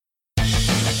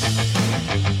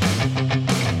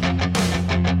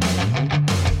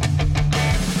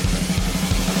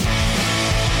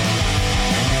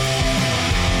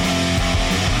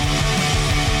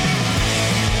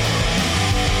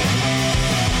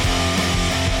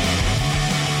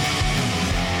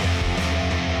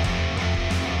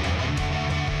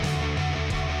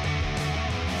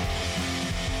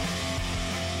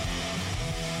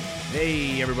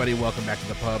Hey everybody, welcome back to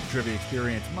the Pub Trivia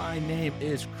Experience. My name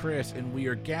is Chris, and we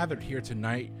are gathered here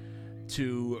tonight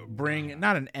to bring,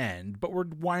 not an end, but we're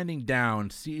winding down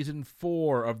Season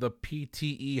 4 of the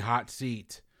PTE Hot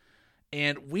Seat.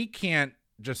 And we can't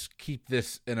just keep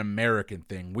this an American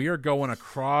thing. We are going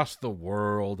across the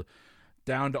world,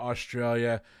 down to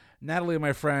Australia. Natalie,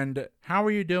 my friend, how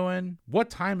are you doing? What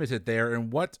time is it there,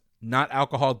 and what not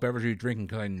alcoholic beverage are you drinking?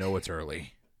 Because I know it's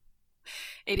early.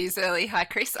 It is early. Hi,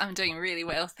 Chris. I'm doing really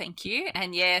well, thank you.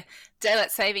 And yeah,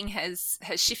 daylight saving has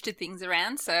shifted things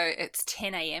around, so it's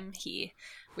 10 a.m. here,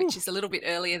 which is a little bit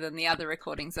earlier than the other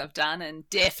recordings I've done, and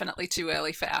definitely too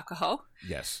early for alcohol.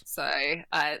 Yes. So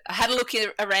I had a look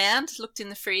around, looked in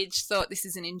the fridge, thought this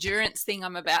is an endurance thing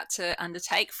I'm about to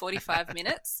undertake, 45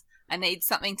 minutes. I need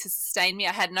something to sustain me.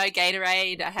 I had no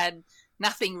Gatorade. I had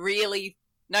nothing really,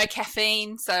 no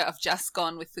caffeine, so I've just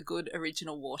gone with the good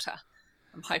original water.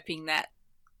 I'm hoping that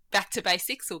back to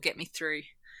basics will get me through.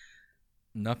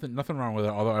 Nothing wrong with it,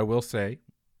 although I will say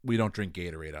we don't drink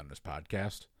Gatorade on this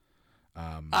podcast.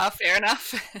 Fair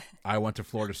enough. I went to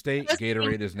Florida State.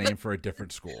 Gatorade is named for a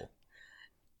different school.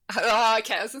 Oh,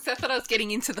 okay. I thought I was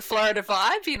getting into the Florida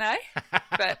vibe, you know.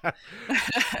 But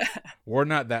we're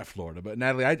not that Florida. But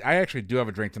Natalie, I actually do have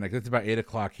a drink tonight. It's about 8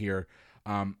 o'clock here.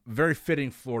 Very fitting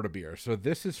Florida beer. So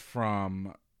this is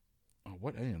from...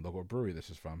 I didn't even look what brewery this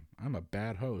is from. I'm a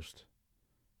bad host.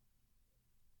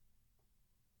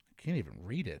 I can't even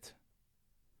read it.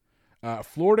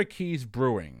 Florida Keys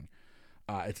Brewing.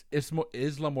 It's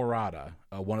Isla Morada,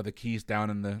 one of the keys down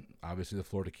in obviously the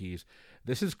Florida Keys.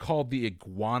 This is called the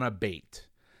Iguana Bait.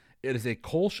 It is a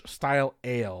Kolsch style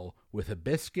ale with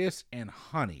hibiscus and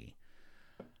honey.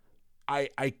 I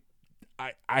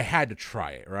had to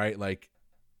try it, right? Like,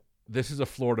 this is a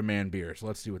Florida man beer, so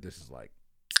let's see what this is like.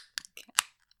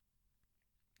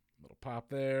 Little pop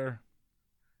there.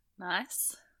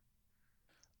 Nice.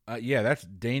 Yeah, that's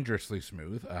dangerously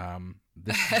smooth.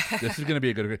 This is going to be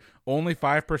a good. Only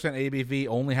 5% ABV,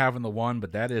 only having the one,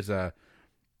 but that is a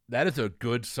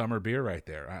good summer beer right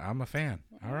there. I'm a fan.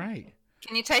 All right.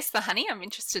 Can you taste the honey? I'm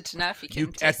interested to know if you can.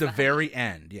 Taste at the honey. very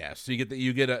end, yes. So you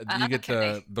get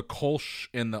the Kolsch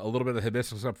and a little bit of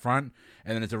hibiscus up front,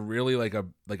 and then it's a really like a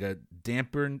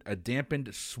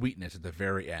dampened sweetness at the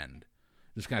very end.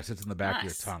 Just kind of sits in the back of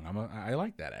your tongue. I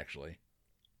like that actually.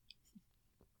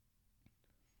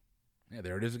 Yeah,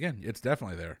 there it is again. It's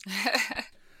definitely there.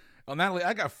 Well, Natalie,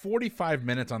 I got 45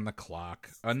 minutes on the clock.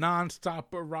 A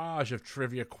nonstop barrage of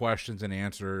trivia questions and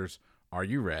answers. Are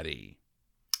you ready?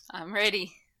 I'm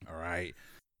ready. All right.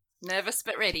 Nervous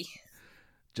but ready.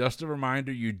 Just a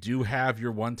reminder, you do have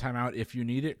your one time out if you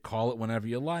need it. Call it whenever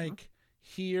you like.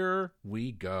 Here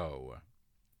we go.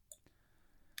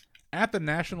 At the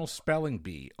National Spelling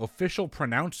Bee, official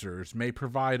pronouncers may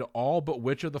provide all but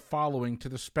which of the following to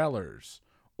the spellers?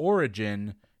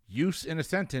 Origin, use in a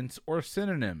sentence, or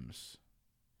synonyms?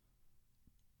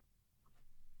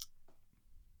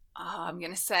 I'm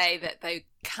going to say that they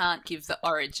can't give the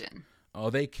origin. Oh,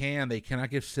 they can. They cannot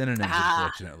give synonyms,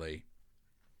 unfortunately.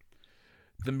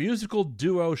 The musical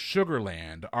duo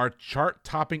Sugarland are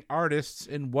chart-topping artists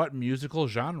in what musical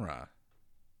genre?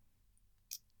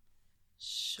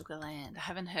 Sugarland. I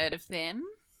haven't heard of them.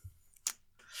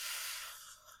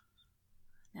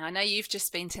 Now, I know you've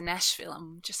just been to Nashville.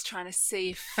 I'm just trying to see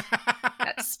if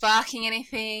that's sparking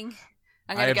anything.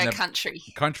 I'm going to go country.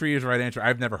 Country is the right answer.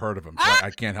 I've never heard of them, so I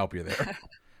can't help you there.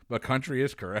 But country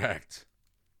is correct.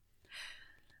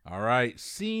 All right.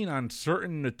 Seen on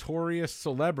certain notorious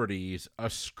celebrities, a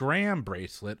scram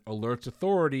bracelet alerts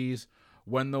authorities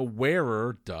when the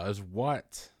wearer does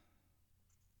what?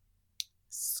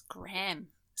 Scram.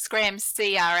 Scram,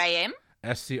 C-R-A-M?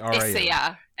 S-C-R-A-M.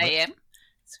 S-C-R-A-M.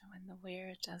 So when the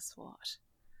wearer does what?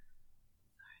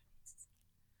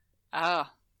 Oh.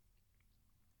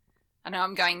 I know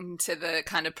I'm going to the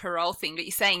kind of parole thing, but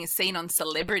you're saying it's seen on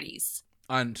celebrities.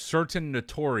 On certain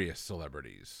notorious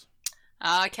celebrities.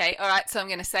 Oh, okay. All right. So I'm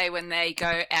going to say when they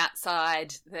go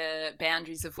outside the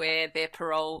boundaries of where their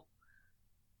parole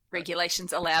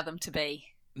regulations allow them to be.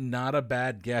 Not a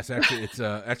bad guess. Actually, it's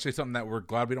actually something that we're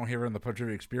glad we don't hear in the Pub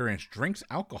Trivia Experience. Drinks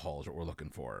alcohol is what we're looking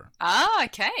for. Oh,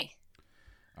 okay.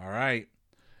 All right.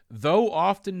 Though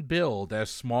often billed as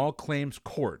small claims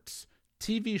courts,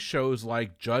 TV shows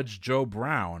like Judge Joe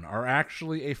Brown are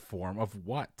actually a form of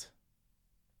what?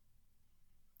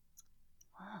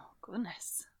 Oh,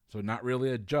 goodness. So not really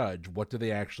a judge. What do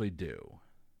they actually do?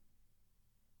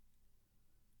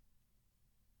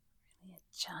 Really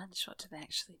a judge? What do they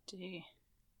actually do?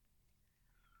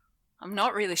 I'm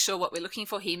not really sure what we're looking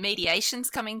for here.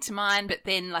 Mediation's coming to mind, but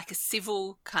then like a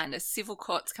civil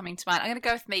court's coming to mind. I'm going to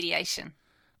go with mediation.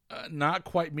 Not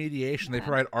quite mediation. They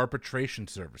provide arbitration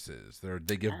services.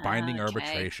 They give binding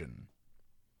arbitration.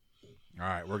 All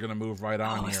right, we're going to move right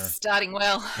on here. Starting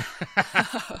well.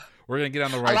 We're going to get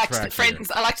on the right track here.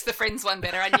 I liked the Friends one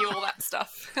better. I knew all that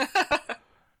stuff.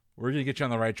 We're going to get you on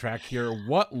the right track here.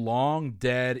 What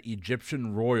long-dead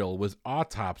Egyptian royal was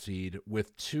autopsied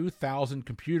with 2,000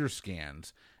 computer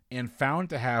scans and found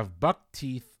to have buck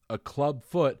teeth, a club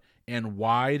foot, and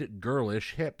wide,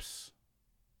 girlish hips?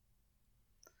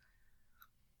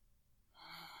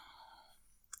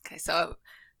 Okay, so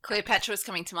Cleopatra was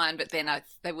coming to mind, but then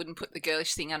they wouldn't put the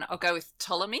girlish thing on. I'll go with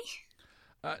Ptolemy.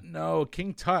 No,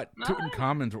 King Tut. No.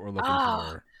 Tutankhamun's what we're looking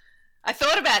for. I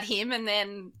thought about him and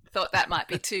then thought that might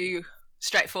be too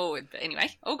straightforward. But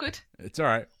anyway, all good. It's all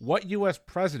right. What U.S.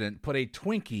 president put a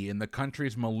Twinkie in the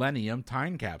country's Millennium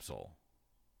time capsule?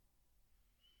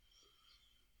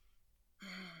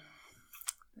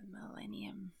 The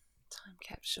Millennium time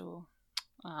capsule.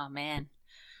 Oh, man.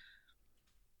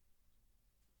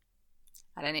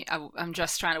 I don't know. I'm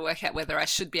just trying to work out whether I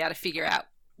should be able to figure out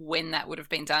when that would have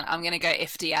been done. I'm going to go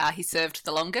FDR. He served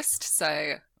the longest,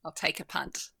 so I'll take a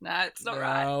punt. No, it's not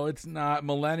right. No, it's not.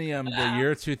 Millennium, the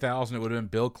year 2000, it would have been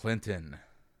Bill Clinton.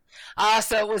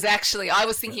 So it was actually, I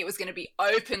was thinking it was going to be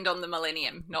opened on the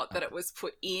Millennium, not that it was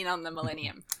put in on the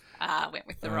Millennium. Went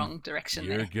with the wrong direction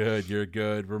there. You're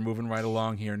good. We're moving right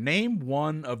along here. Name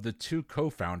one of the two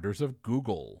co-founders of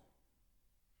Google.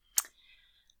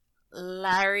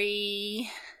 Larry.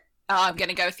 I'm going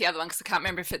to go with the other one because I can't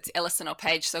remember if it's Ellison or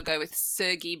Page, so I'll go with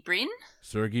Sergey Brin.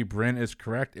 Sergey Brin is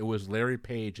correct. It was Larry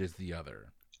Page is the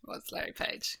other. It was Larry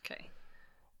Page. Okay.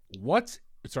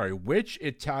 Which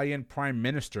Italian prime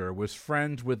minister was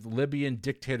friends with Libyan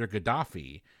dictator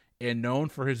Gaddafi and known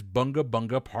for his bunga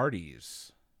bunga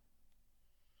parties?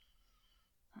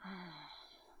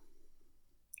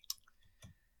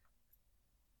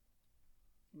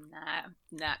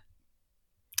 Nah.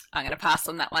 I'm going to pass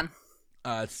on that one.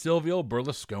 Silvio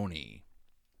Berlusconi.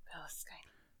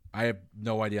 I have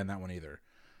no idea on that one either.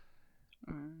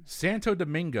 Santo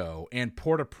Domingo and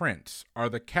Port-au-Prince are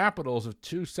the capitals of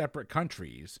two separate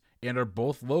countries and are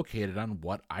both located on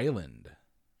what island?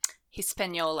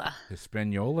 Hispaniola.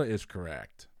 Hispaniola is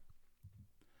correct.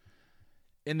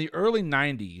 In the early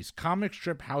 90s, comic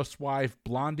strip housewife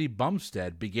Blondie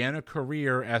Bumstead began a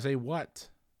career as a what?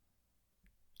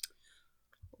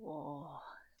 Oh.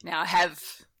 Now,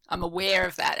 I'm aware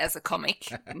of that as a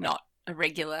comic, not a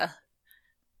regular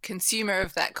consumer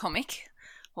of that comic.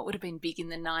 What would have been big in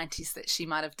the 90s that she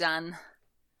might have done?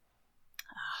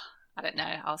 I don't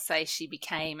know. I'll say she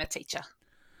became a teacher.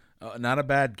 Not a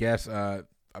bad guess. A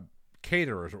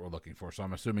caterer is what we're looking for, so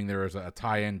I'm assuming there is a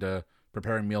tie-in to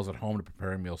preparing meals at home to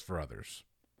preparing meals for others.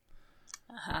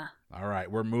 Uh-huh. All right,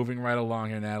 we're moving right along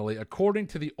here, Natalie. According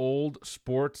to the old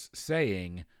sports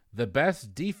saying, the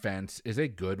best defense is a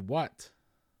good what?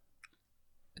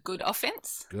 A good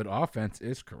offense? Good offense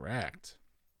is correct.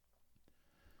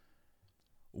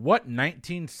 What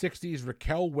 1960s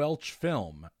Raquel Welch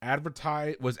film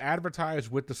was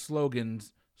advertised with the slogan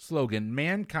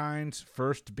 "Mankind's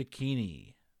First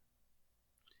Bikini"?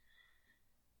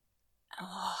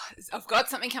 Oh, I've got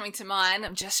something coming to mind.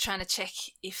 I'm just trying to check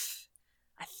if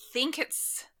I think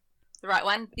it's the right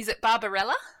one. Is it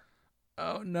Barbarella?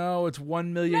 Oh, no, it's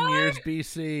 1 million years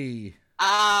BC.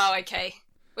 Oh, okay.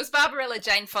 Was Barbarella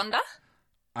Jane Fonda?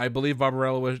 I believe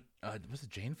Barbarella was it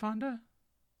Jane Fonda?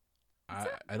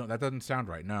 I don't. That doesn't sound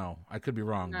right. No, I could be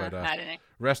wrong. But I don't know.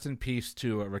 Rest in peace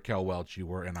to Raquel Welch. You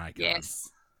were an icon. Yes.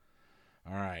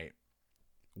 All right.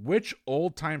 Which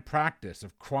old-time practice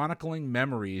of chronicling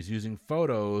memories using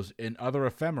photos and other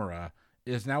ephemera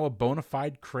is now a bona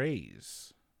fide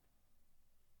craze?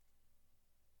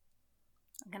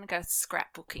 I'm going to go with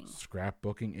scrapbooking.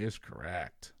 Scrapbooking is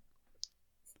correct.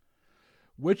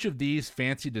 Which of these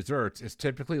fancy desserts is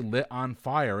typically lit on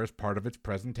fire as part of its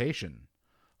presentation?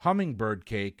 Hummingbird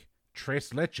cake, tres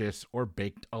leches, or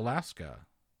baked Alaska?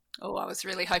 Oh, I was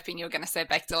really hoping you were going to say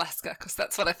baked Alaska because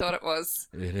that's what I thought it was.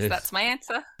 It is. That's my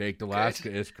answer. Baked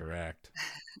Alaska is correct.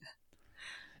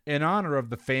 In honor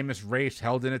of the famous race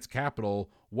held in its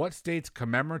capital, what state's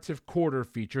commemorative quarter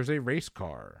features a race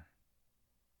car?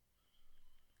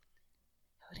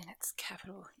 Held in its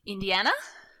capital. Indiana?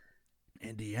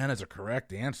 Indiana's a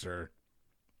correct answer.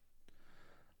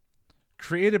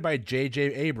 Created by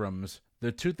J.J. Abrams,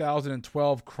 the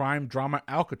 2012 crime drama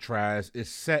Alcatraz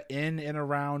is set in and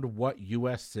around what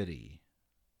U.S. city?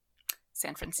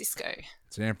 San Francisco.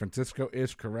 San Francisco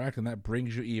is correct, and that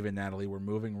brings you even, Natalie. We're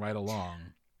moving right along.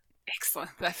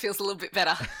 Excellent. That feels a little bit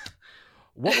better.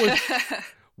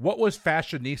 What was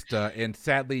fashionista and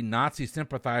sadly Nazi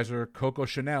sympathizer Coco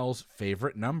Chanel's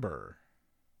favorite number?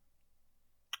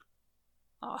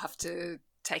 I'll have to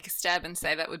take a stab and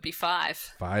say that would be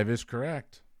 5. 5 is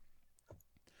correct.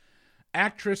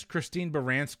 Actress Christine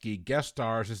Baranski guest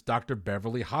stars as Dr.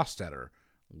 Beverly Hofstetter,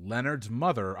 Leonard's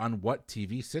mother, on what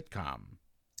TV sitcom?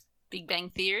 Big Bang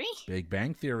Theory? Big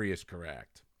Bang Theory is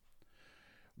correct.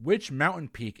 Which mountain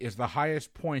peak is the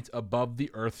highest point above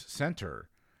the Earth's center?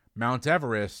 Mount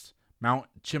Everest, Mount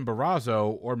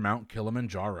Chimborazo, or Mount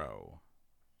Kilimanjaro?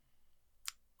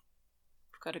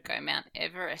 Got to go Mount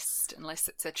Everest, unless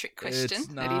it's a trick question.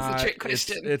 It is a trick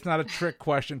question. It's not a trick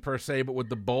question per se, but with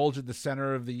the bulge at the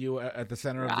center of the of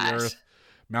the Earth,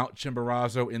 Mount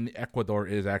Chimborazo in Ecuador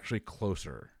is actually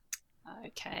closer.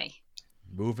 Okay.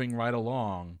 Moving right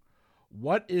along,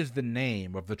 what is the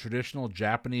name of the traditional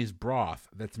Japanese broth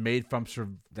that's made from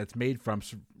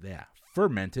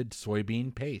fermented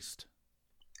soybean paste?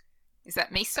 Is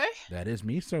that miso? That is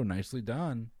miso. Nicely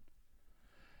done.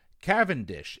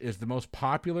 Cavendish is the most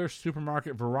popular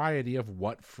supermarket variety of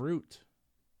what fruit?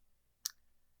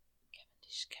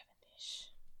 Cavendish.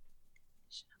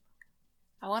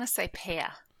 I want to say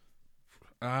pear.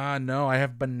 No, I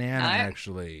have banana,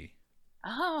 actually.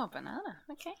 Oh, banana.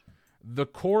 Okay. The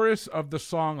chorus of the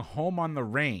song Home on the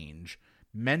Range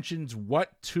mentions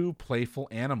what 2 playful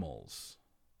animals?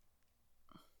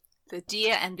 The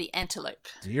deer and the antelope.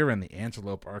 Deer and the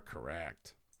antelope are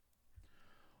correct.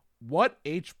 What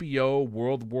HBO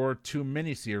World War II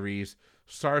miniseries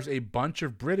stars a bunch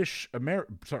of British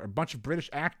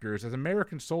actors as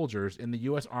American soldiers in the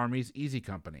U.S. Army's Easy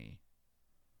Company?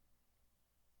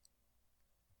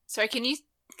 Sorry,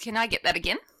 can I get that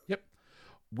again? Yep.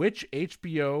 Which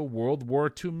HBO World War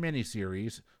II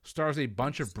miniseries stars a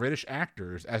bunch of British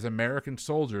actors as American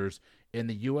soldiers in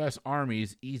the U.S.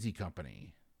 Army's Easy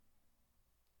Company?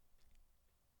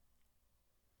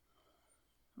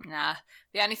 Nah,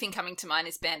 the only thing coming to mind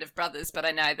is Band of Brothers, but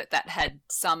I know that had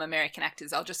some American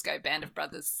actors. I'll just go Band of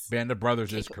Brothers. Band of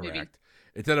Brothers is correct.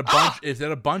 It's at a bunch. It's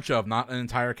at a bunch of, not an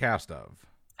entire cast of.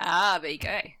 Ah, there you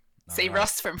go. See, right.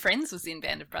 Ross from Friends was in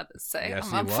Band of Brothers, so yes,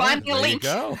 I'm finding a link.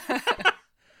 There you go.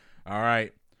 All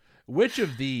right. Which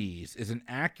of these is an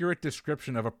accurate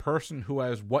description of a person who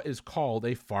has what is called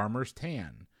a farmer's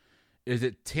tan? Is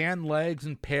it tan legs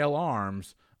and pale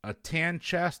arms, a tan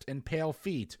chest and pale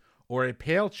feet, or a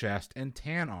pale chest and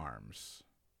tan arms?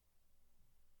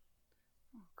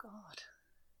 Oh, God.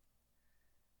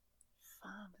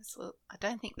 Farmers. Well, I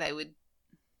don't think they would.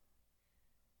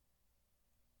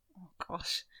 Oh,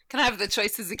 gosh. Can I have the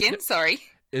choices again? Sorry.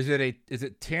 Is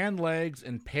it tan legs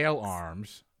and pale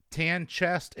arms, tan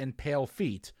chest and pale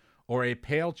feet, or a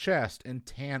pale chest and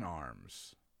tan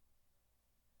arms?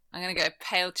 I'm going to go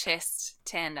pale chest,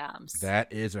 tan arms.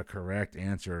 That is a correct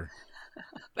answer.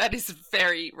 That is a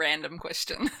very random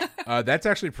question. That's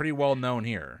actually pretty well known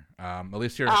here. At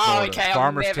least here in Florida. Okay.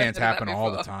 Farmers' tans happen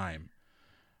all the time.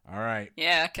 All right.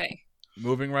 Yeah, okay.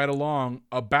 Moving right along.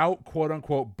 About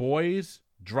quote-unquote boys,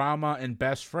 drama, and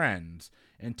best friends.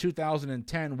 In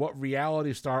 2010, what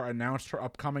reality star announced her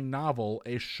upcoming novel,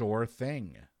 A Sure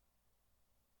Thing?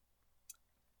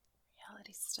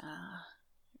 Reality star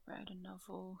wrote a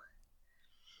novel.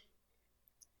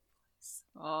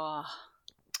 Oh,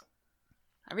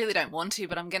 I really don't want to,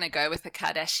 but I'm going to go with a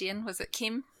Kardashian. Was it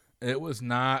Kim? It was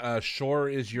not. Shore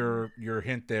is your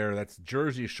hint there. That's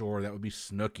Jersey Shore. That would be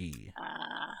Snooki.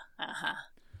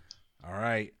 All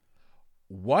right.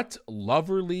 What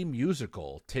Loverly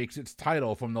musical takes its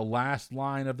title from the last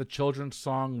line of the children's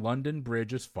song London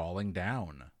Bridge is Falling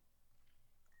Down?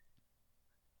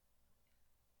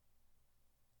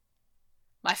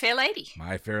 My Fair Lady.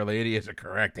 My Fair Lady is a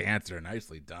correct answer.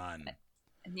 Nicely done.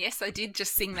 And yes, I did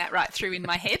just sing that right through in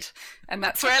my head, and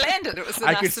that's where I landed. It was a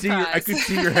nice surprise. I could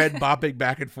see your head bopping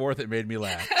back and forth. It made me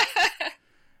laugh.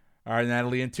 All right,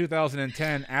 Natalie. In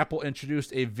 2010, Apple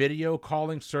introduced a video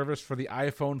calling service for the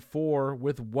iPhone 4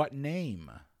 with what name?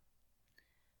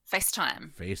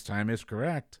 FaceTime. FaceTime is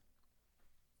correct.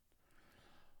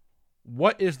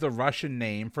 What is the Russian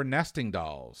name for nesting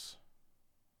dolls?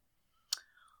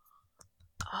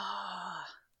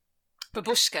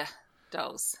 Babushka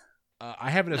dolls.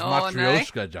 I have it as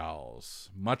Matryoshka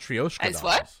dolls. Matryoshka as dolls.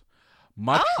 What?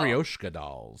 Matryoshka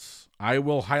dolls. I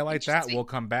will highlight that. We'll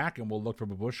come back and we'll look for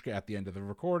Babushka at the end of the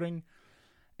recording.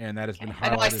 And that has been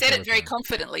highlighted. I know I said it very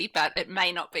confidently, but it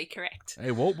may not be correct.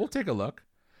 Hey, we'll take a look.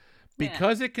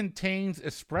 Because it contains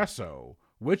espresso,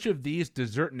 which of these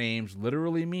dessert names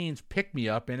literally means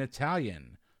pick-me-up in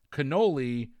Italian?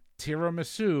 Cannoli,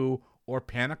 tiramisu, or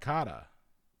panna cotta?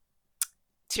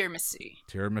 Tiramisu.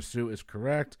 Tiramisu is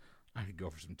correct. I could go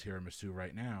for some tiramisu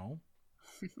right now.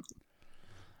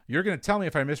 You're going to tell me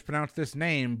if I mispronounce this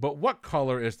name, but what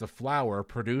color is the flower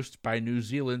produced by New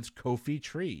Zealand's coffee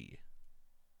tree?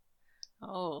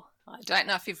 Oh, I don't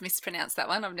know if you've mispronounced that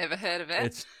one. I've never heard of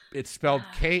it. It's spelled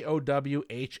Kowhai,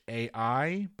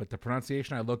 but the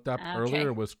pronunciation I looked up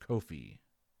earlier was Kofi.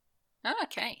 Oh,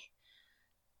 okay.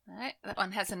 All right, that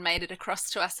one hasn't made it across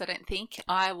to us, I don't think.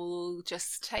 I will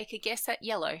just take a guess at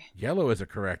yellow. Yellow is a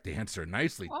correct answer.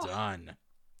 Nicely done.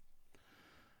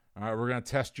 All right, we're going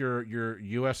to test your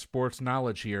U.S. sports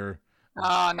knowledge here.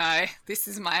 Oh, no. This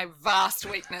is my vast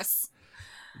weakness.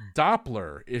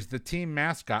 Doppler is the team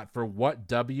mascot for what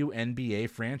WNBA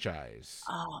franchise?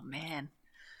 Oh, man.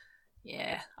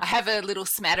 Yeah. I have a little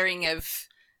smattering of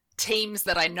teams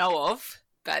that I know of,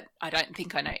 but I don't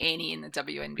think I know any in the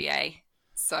WNBA.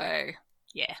 So,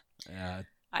 yeah.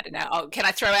 I don't know. Can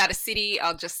I throw out a city?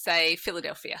 I'll just say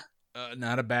Philadelphia.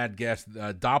 Not a bad guess.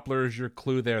 Doppler is your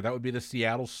clue there. That would be the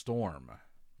Seattle Storm.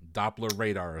 Doppler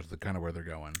radar is the kind of where they're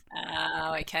going.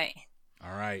 Oh, okay.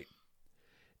 All right.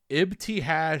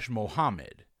 Ibtihaj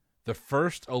Mohammed, the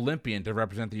first Olympian to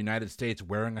represent the United States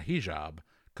wearing a hijab,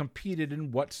 competed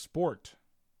in what sport?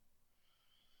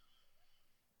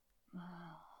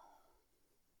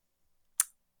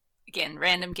 Again,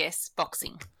 random guess,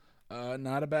 boxing.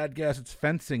 Not a bad guess. It's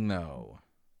fencing, though.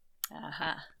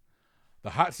 Uh-huh. The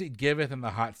hot seat giveth and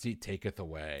the hot seat taketh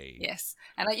away. Yes.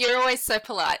 And you're always so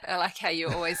polite. I like how you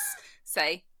always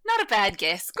say, not a bad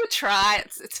guess. Good try.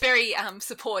 It's very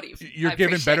supportive. You're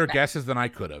giving better guesses than I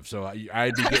could have, so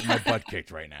I'd be getting my butt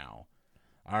kicked right now.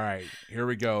 All right, here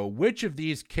we go. Which of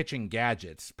these kitchen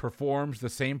gadgets performs the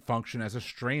same function as a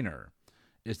strainer?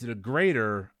 Is it a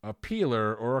grater, a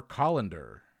peeler, or a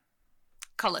colander?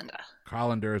 Colander.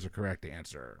 Colander is a correct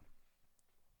answer.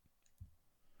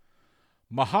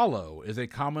 Mahalo is a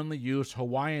commonly used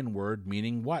Hawaiian word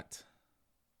meaning what?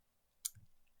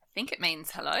 I think it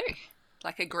means hello,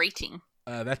 like a greeting.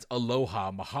 That's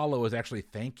aloha. Mahalo is actually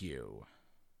thank you.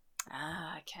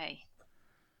 Ah, okay.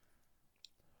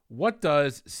 What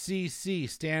does CC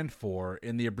stand for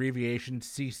in the abbreviation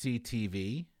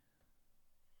CCTV?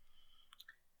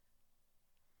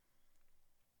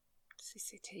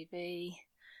 CCTV.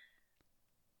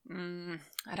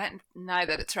 I don't know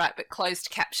that it's right, but closed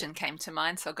caption came to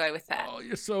mind, so I'll go with that. Oh,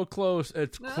 you're so close.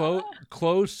 It's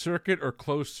closed circuit or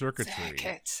closed circuitry.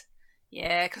 Circuit.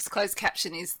 Yeah, because closed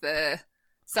caption is the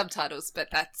subtitles, but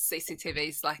that's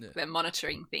CCTV's like the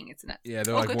monitoring thing, isn't it? Yeah,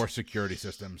 they're like more security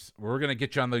systems. We're going to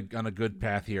get you on a good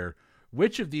path here.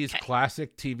 Which of these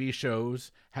classic TV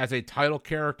shows has a title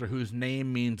character whose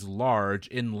name means large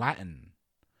in Latin?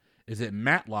 Is it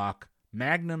Matlock,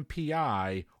 Magnum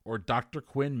PI, or Dr.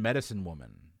 Quinn Medicine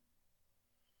Woman?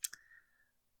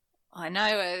 I know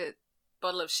a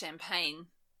bottle of champagne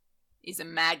is a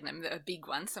Magnum, a big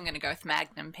one, so I'm going to go with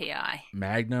Magnum PI.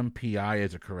 Magnum PI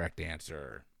is a correct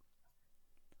answer.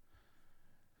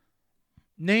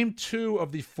 Name two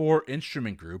of the four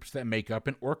instrument groups that make up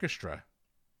an orchestra.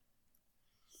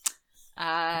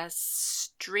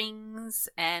 Strings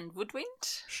and woodwind.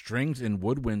 Strings and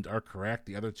woodwind are correct.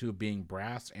 The other two being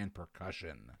brass and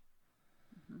percussion.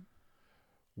 Mm-hmm.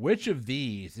 Which of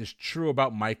these is true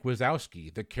about Mike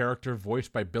Wazowski, the character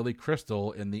voiced by Billy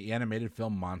Crystal in the animated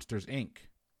film Monsters, Inc.?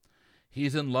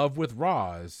 He's in love with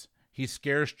Roz. He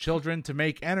scares children to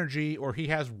make energy, or he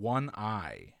has one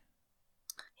eye.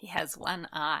 He has one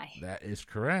eye. That is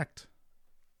correct.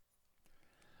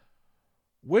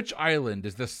 Which island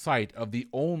is the site of the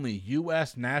only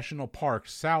U.S. national park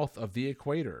south of the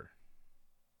equator?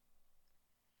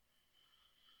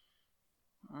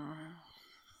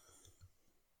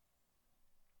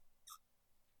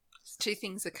 Two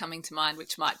things are coming to mind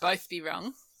which might both be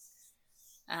wrong.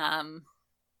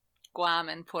 Guam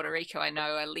and Puerto Rico, I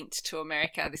know, are linked to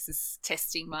America. This is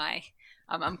testing my...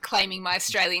 I'm claiming my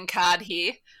Australian card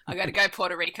here. I'm going to go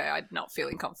Puerto Rico. I'm not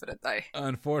feeling confident, though.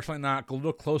 Unfortunately not. A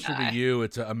little closer to you.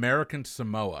 It's American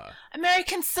Samoa.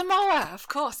 American Samoa. Of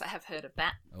course, I have heard of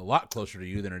that. A lot closer to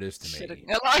you than it is to me.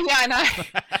 Oh, yeah, I know.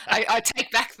 I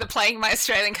take back the playing my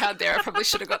Australian card there. I probably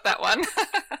should have got that one.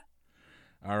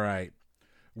 All right.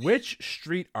 Which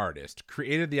street artist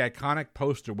created the iconic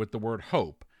poster with the word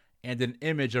hope and an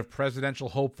image of presidential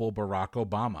hopeful Barack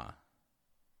Obama?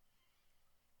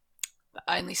 The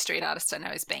only street artist I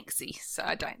know is Banksy, so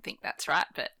I don't think that's right,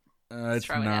 but it's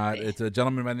not. It's a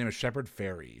gentleman by the name of Shepard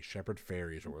Fairey. Shepard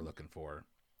Fairey is what we're looking for.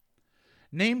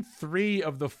 Name three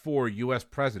of the four U.S.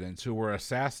 presidents who were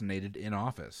assassinated in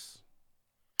office.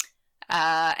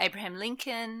 Abraham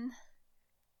Lincoln,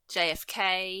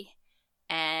 JFK,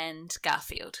 and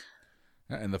Garfield.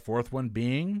 And the fourth one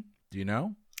being, do you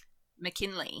know?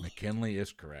 McKinley. McKinley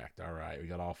is correct. All right, we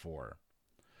got all four.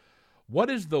 What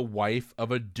is the wife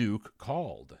of a duke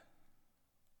called?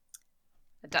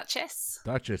 A duchess.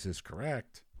 Duchess is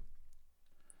correct.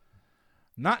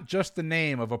 Not just the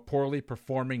name of a poorly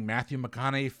performing Matthew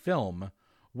McConaughey film,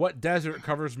 what desert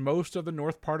covers most of the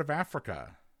north part of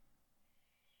Africa?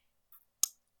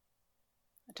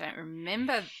 I don't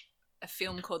remember a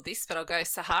film called this, but I'll go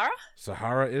Sahara.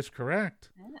 Sahara is correct.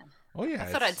 Yeah. Oh, yeah. I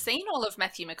thought I'd seen all of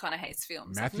Matthew McConaughey's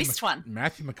films. I've missed one.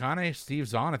 Matthew McConaughey, Steve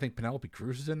Zahn, I think Penelope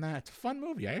Cruz is in that. It's a fun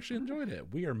movie. I actually enjoyed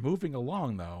it. We are moving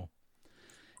along, though.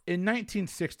 In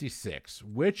 1966,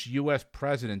 which U.S.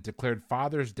 president declared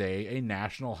Father's Day a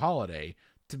national holiday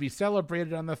to be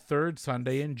celebrated on the third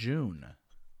Sunday in June?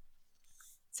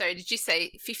 Sorry, did you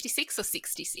say 56 or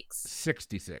 66?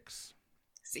 66.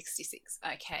 66.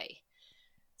 Okay.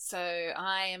 So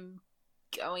I am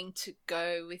going to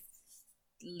go with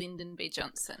Lyndon B.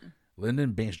 Johnson.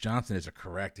 Lyndon B. Johnson is a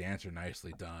correct answer.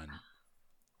 Nicely done.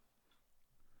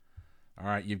 All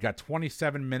right, you've got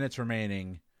 27 minutes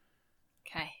remaining.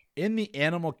 Okay. In the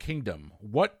animal kingdom,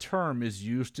 what term is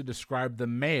used to describe the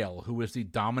male who is the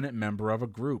dominant member of a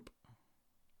group?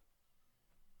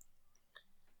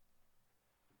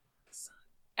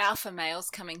 Alpha males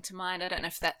coming to mind. I don't know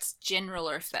if that's general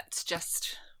or if that's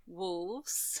just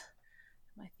wolves.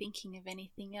 Am I thinking of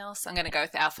anything else? I'm going to go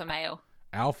with alpha male.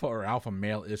 Alpha or alpha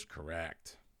male is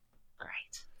correct.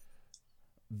 Great.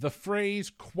 The phrase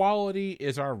 "quality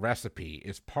is our recipe"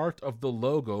 is part of the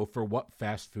logo for what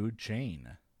fast food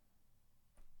chain?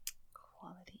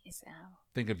 Quality is our...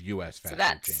 Think of U.S. fast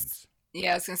food chains.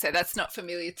 Yeah, I was going to say that's not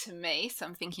familiar to me, so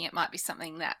I'm thinking it might be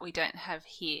something that we don't have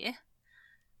here.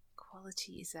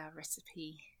 Quality is our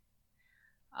recipe.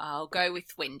 I'll go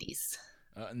with Wendy's.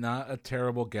 Not a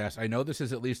terrible guess. I know this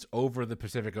is at least over the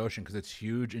Pacific Ocean because it's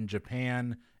huge in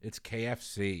Japan. It's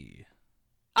KFC.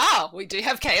 Oh, we do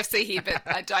have KFC here, but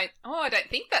I don't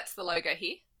think that's the logo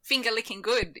here. Finger Licking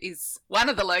Good is one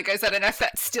of the logos. I don't know if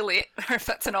that's still it or if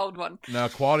that's an old one. No,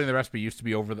 Quality in the Recipe used to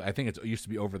be over it used to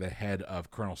be over the head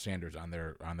of Colonel Sanders on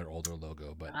their older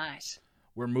logo, but right.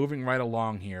 We're moving right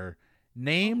along here.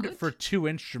 Named for two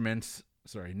of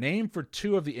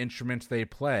the instruments they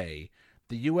play,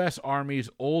 the U.S. Army's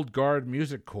Old Guard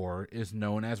Music Corps is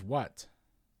known as what?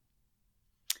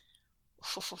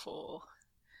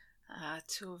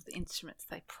 Two of the instruments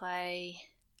they play.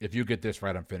 If you get this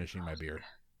right, I'm finishing my beer.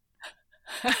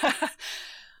 Oh, God.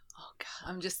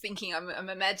 I'm just thinking, I'm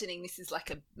imagining this is like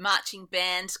a marching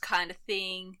band kind of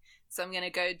thing. So I'm going to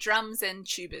go drums and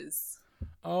tubas.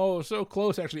 Oh, so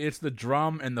close, actually. It's the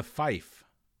drum and the fife.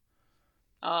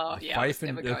 Oh, the yeah.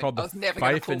 They're called the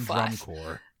Fife and Drum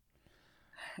Corps.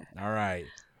 All right.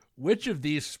 Which of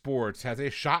these sports has a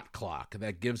shot clock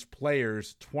that gives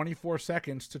players 24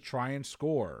 seconds to try and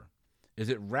score? Is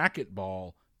it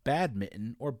racquetball,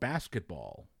 badminton, or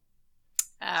basketball?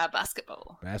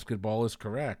 Basketball. Basketball is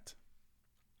correct.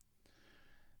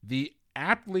 The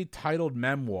aptly titled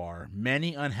memoir,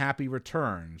 Many Unhappy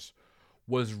Returns,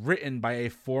 was written by a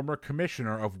former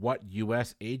commissioner of what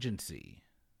U.S. agency?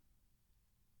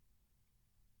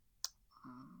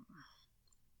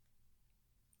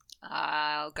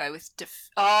 I'll go with...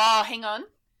 hang on.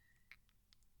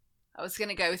 I was going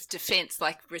to go with defense,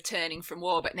 like returning from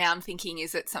war, but now I'm thinking,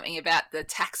 is it something about the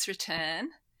tax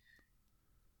return?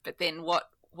 But then what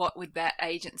would that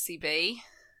agency be?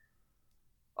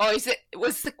 Oh,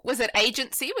 was it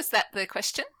agency? Was that the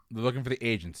question? They're looking for the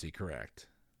agency, correct.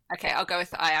 Okay, I'll go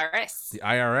with the IRS. The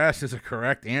IRS is a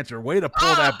correct answer. Way to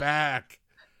pull that back.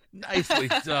 Nicely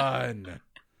done.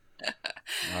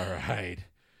 All right.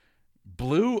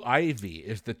 Blue Ivy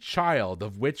is the child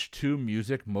of which two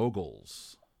music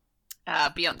moguls?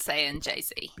 Beyonce and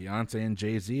Jay-Z. Beyonce and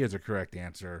Jay-Z is a correct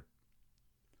answer.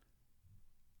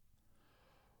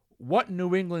 What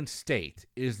New England state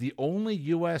is the only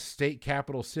U.S. state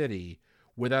capital city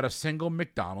without a single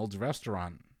McDonald's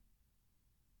restaurant?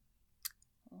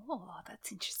 Oh,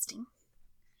 that's interesting.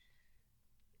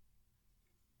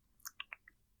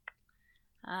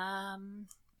 I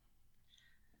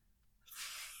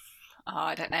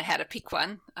don't know how to pick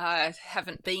one. I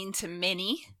haven't been to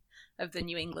many of the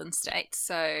New England states,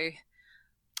 so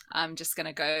I'm just going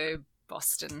to go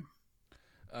Boston.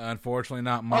 Unfortunately,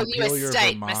 not Montpelier, US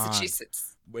state, Vermont.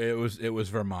 Massachusetts. It was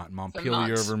Vermont.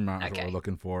 Montpelier, Vermont is what we're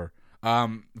looking for.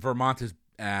 Vermont is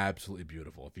absolutely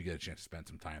beautiful if you get a chance to spend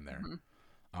some time there. Mm-hmm.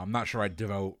 I'm not sure I'd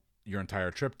devote your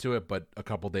entire trip to it, but a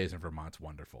couple days in Vermont's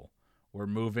wonderful. We're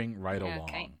moving right along.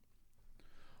 Okay.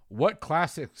 What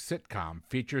classic sitcom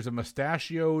features a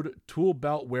mustachioed, tool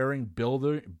belt wearing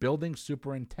building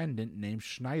superintendent named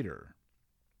Schneider?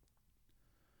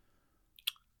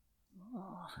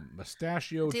 Oh.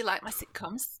 Mustachioed. Do you like my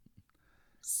sitcoms?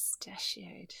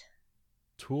 Mustachioed.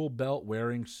 Tool belt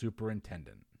wearing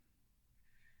superintendent.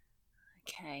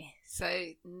 Okay,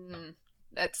 so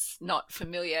that's not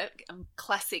familiar.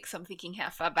 Classics, I'm thinking, how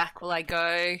far back will I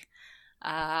go?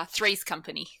 Three's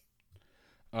Company.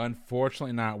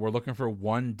 Unfortunately not. We're looking for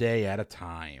One Day at a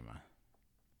Time.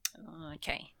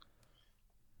 Okay.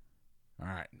 All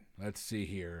right, let's see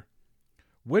here.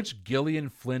 Which Gillian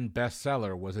Flynn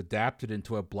bestseller was adapted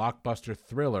into a blockbuster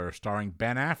thriller starring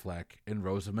Ben Affleck and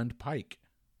Rosamund Pike?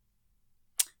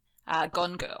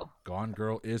 Gone Girl. Gone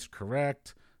Girl is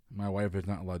correct. My wife is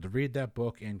not allowed to read that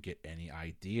book and get any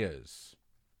ideas.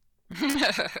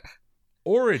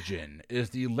 Origin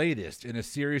is the latest in a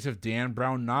series of Dan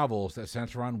Brown novels that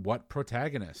center on what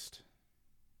protagonist?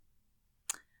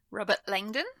 Robert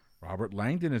Langdon. Robert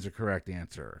Langdon is a correct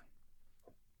answer.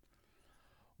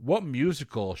 What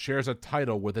musical shares a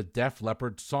title with a Def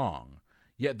Leppard song,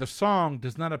 yet the song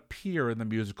does not appear in the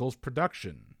musical's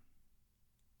production?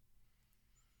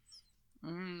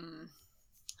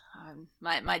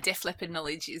 My Def Leppard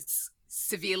knowledge is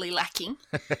severely lacking,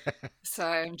 so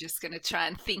I'm just going to try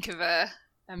and think of a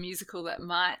musical that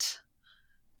might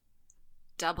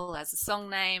double as a song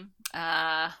name.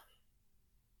 Oh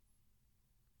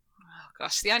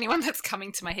gosh, the only one that's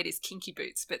coming to my head is Kinky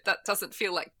Boots, but that doesn't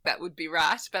feel like that would be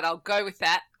right, but I'll go with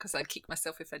that because I'd kick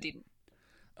myself if I didn't.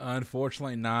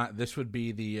 Unfortunately not. This would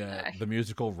be the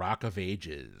musical Rock of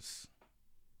Ages.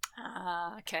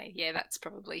 Okay. Yeah, that's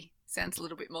probably sounds a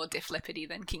little bit more Def Leppard-y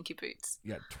than Kinky Boots.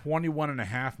 Yeah, 21 and a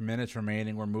half minutes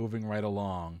remaining. We're moving right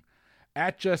along.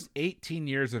 At just 18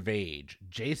 years of age,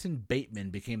 Jason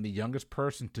Bateman became the youngest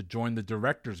person to join the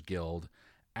Directors Guild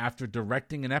after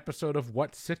directing an episode of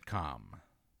what sitcom?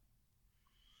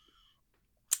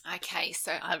 Okay,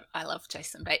 so I love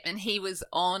Jason Bateman. He was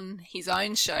on his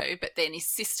own show, but then his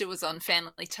sister was on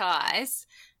Family Ties,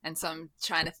 and so I'm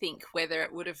trying to think whether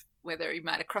he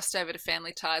might have crossed over to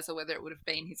Family Ties or whether it would have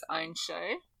been his own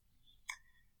show.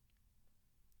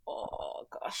 Oh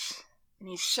gosh, and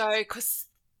his show, because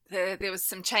there was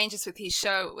some changes with his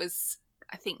show. It was,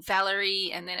 I think, Valerie,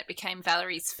 and then it became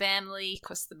Valerie's Family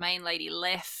because the main lady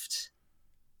left.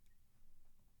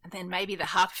 And then maybe the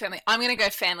Harper Family. I'm going to go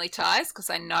Family Ties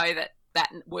because I know that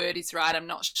word is right. I'm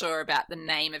not sure about the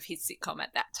name of his sitcom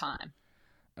at that time.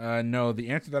 No, the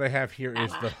answer that I have here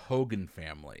is the Hogan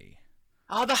Family.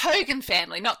 Oh, the Hogan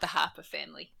Family, not the Harper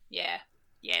Family. Yeah,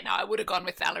 no, I would have gone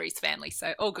with Valerie's Family,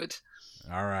 so all good.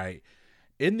 All right.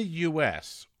 In the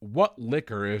U.S., what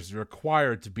liquor is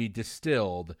required to be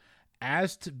distilled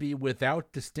as to be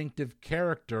without distinctive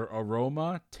character,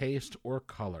 aroma, taste, or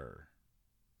color?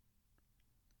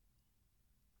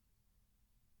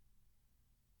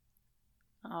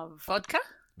 Vodka?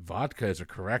 Vodka is a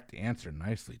correct answer.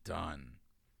 Nicely done.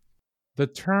 The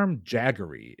term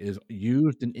jaggery is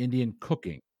used in Indian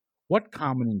cooking. What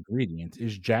common ingredient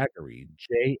is jaggery?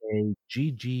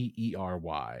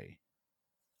 Jaggery.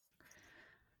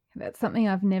 That's something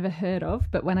I've never heard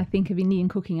of, but when I think of Indian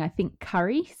cooking, I think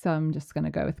curry, so I'm just going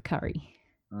to go with curry.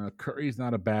 Curry is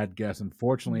not a bad guess.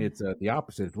 Unfortunately, it's the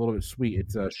opposite. It's a little bit sweet.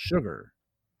 It's sugar.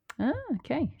 Ah,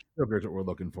 okay. Sugar is what we're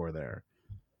looking for there.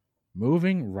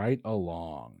 Moving right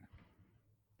along.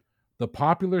 The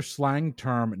popular slang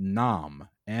term nom,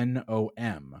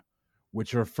 N-O-M,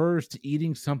 which refers to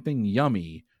eating something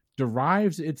yummy,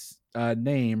 derives its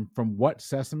name from what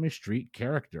Sesame Street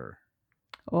character?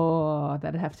 Oh,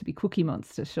 that'd have to be Cookie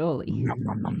Monster, surely. Nom,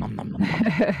 nom, nom, nom, nom, nom.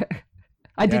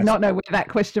 I did not know where that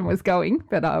question was going,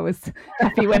 but I was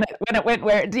happy when it went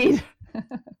where it did.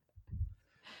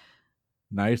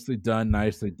 Nicely done,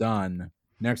 nicely done.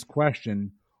 Next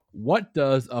question. What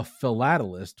does a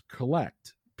philatelist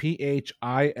collect? Philattelist.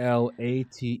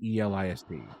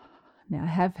 Now, I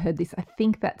have heard this. I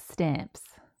think that's stamps.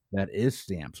 That is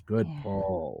stamps. Good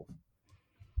pull.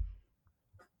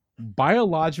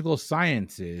 Biological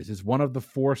sciences is one of the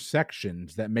 4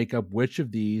 sections that make up which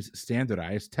of these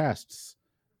standardized tests?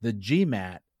 The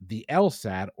GMAT, the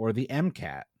LSAT, or the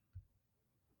MCAT?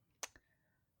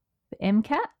 The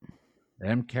MCAT?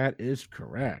 MCAT is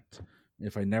correct.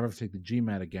 If I never take the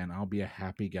GMAT again, I'll be a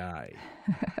happy guy.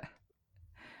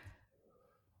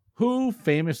 Who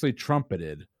famously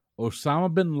trumpeted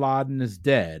Osama bin Laden is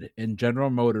dead and General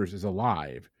Motors is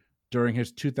alive during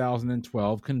his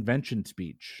 2012 convention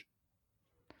speech?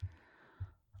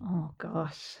 Oh,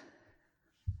 gosh.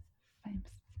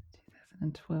 Famous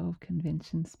 2012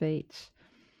 convention speech.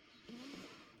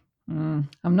 I'm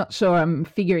not sure. I'm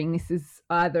figuring this is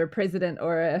either a president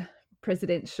or a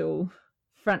presidential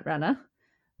frontrunner.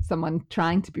 Someone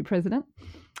trying to be president.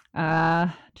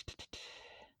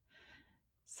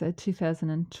 So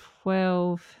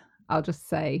 2012, I'll just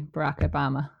say Barack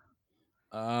Obama.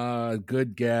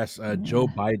 Good guess. Joe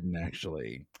Biden,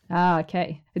 actually. Ah,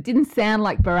 okay. It didn't sound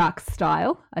like Barack's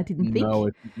style, I didn't think. No,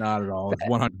 it's not at all. It's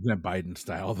 100% Biden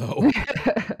style, though.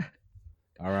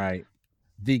 All right.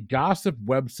 The gossip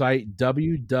website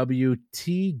wwtdd.com,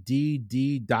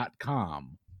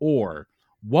 or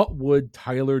What Would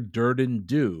Tyler Durden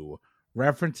Do,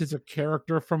 references a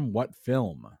character from what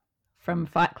film? From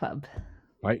Fight Club.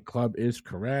 Fight Club is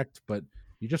correct, but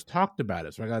you just talked about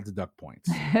it, so I got to deduct points.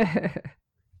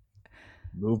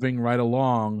 Moving right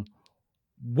along,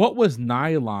 what was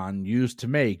nylon used to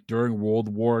make during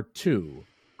World War II,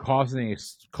 causing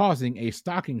a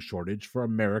stocking shortage for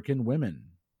American women?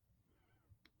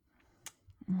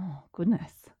 Oh,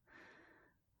 goodness.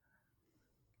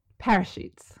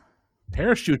 Parachutes.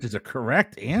 Parachutes is a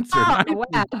correct answer. Oh, Nicely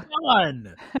wow.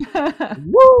 done.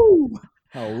 Woo!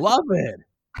 I love it.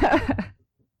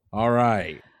 All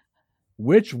right.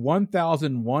 Which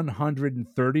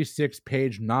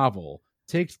 1,136-page novel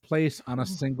takes place on a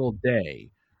single day,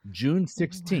 June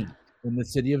 16th, in the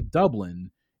city of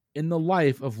Dublin, in the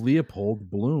life of Leopold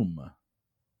Bloom?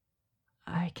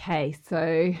 Okay,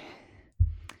 so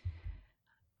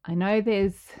I know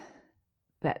there's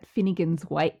that Finnegan's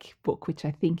Wake book, which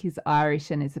I think is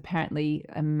Irish and is apparently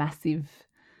a massive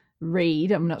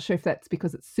read. I'm not sure if that's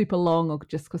because it's super long or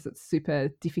just because it's super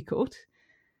difficult.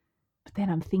 But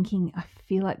then I'm thinking, I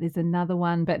feel like there's another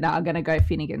one, but no, I'm going to go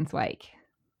Finnegan's Wake.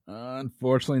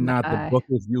 Unfortunately not. The book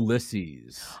is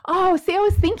Ulysses. Oh, see, I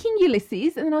was thinking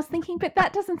Ulysses, and then I was thinking, but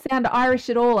that doesn't sound Irish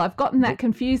at all. I've gotten that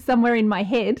confused somewhere in my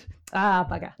head. Ah,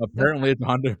 bugger. Apparently it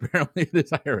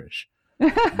is Irish.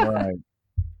 All right.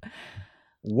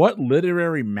 What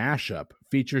literary mashup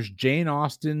features Jane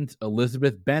Austen's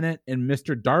Elizabeth Bennet and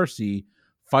Mr. Darcy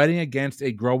fighting against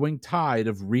a growing tide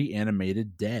of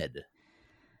reanimated dead?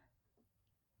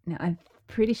 Now, I'm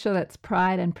pretty sure that's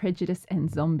Pride and Prejudice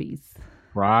and Zombies.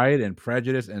 Pride and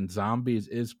Prejudice and Zombies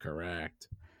is correct.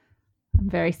 I'm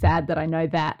very sad that I know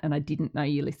that and I didn't know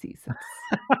Ulysses.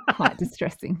 That's quite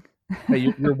distressing.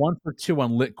 Hey, you're 1 for 2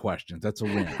 on lit questions. That's a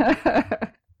win.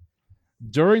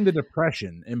 During the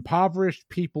Depression, impoverished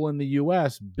people in the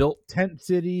U.S. built tent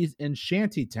cities and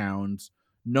shanty towns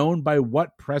known by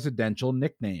what presidential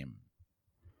nickname?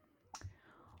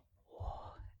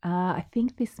 I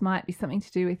think this might be something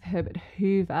to do with Herbert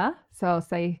Hoover. So I'll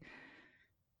say,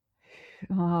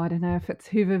 I don't know if it's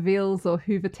Hoovervilles or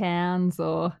Hoover Towns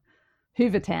or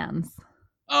Hoover Towns.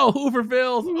 Oh,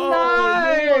 Hoovervilles! No!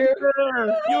 Oh,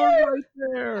 you're right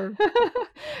there.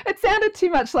 It sounded too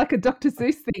much like a Dr.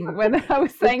 Seuss thing when I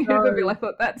was saying Hooverville. I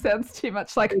thought that sounds too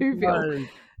much like Whoville.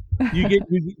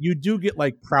 You do get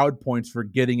like proud points for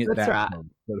getting it. That's right. Close,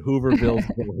 but Hooverville's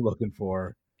what we're looking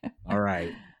for. All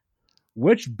right.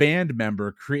 Which band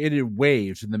member created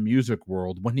waves in the music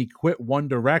world when he quit One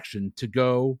Direction to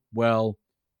go, well,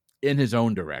 in his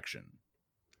own direction?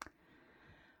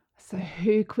 So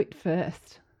who quit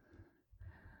first?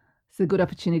 It's a good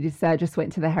opportunity to say I just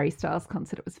went to the Harry Styles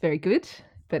concert. It was very good,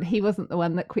 but he wasn't the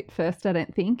one that quit first, I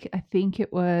don't think. I think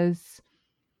it was...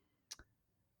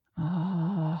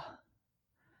 I'm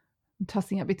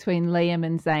tossing up between Liam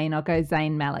and Zayn. I'll go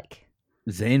Zayn Malik.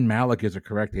 Zayn Malik is a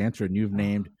correct answer, and you've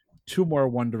named 2 more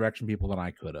One Direction people than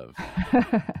I could have.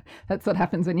 That's what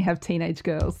happens when you have teenage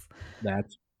girls.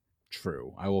 That's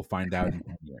true. I will find out in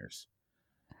 10 years.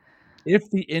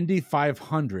 If the Indy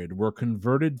 500 were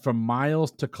converted from miles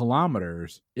to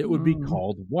kilometers, it would be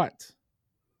called what?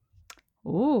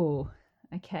 Oh,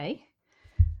 okay.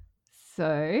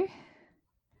 So,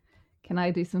 can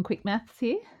I do some quick maths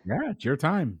here? Yeah, it's your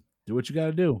time. Do what you got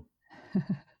to do.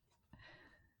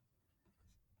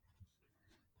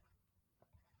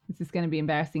 This is going to be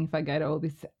embarrassing if I go to all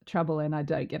this trouble and I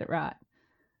don't get it right.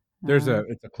 It's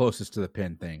the closest to the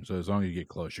pin thing, so as long as you get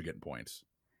close, you're getting points.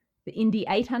 The Indy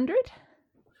 800?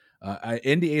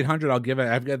 Indy 800, I'll give it.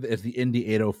 I've got it's the Indy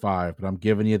 805, but I'm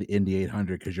giving you the Indy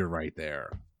 800 because you're right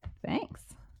there. Thanks.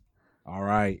 All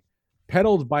right.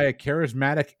 Peddled by a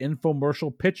charismatic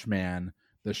infomercial pitchman,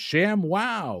 the Sham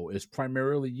Wow is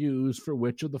primarily used for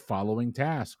which of the following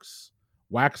tasks?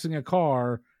 Waxing a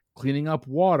car, cleaning up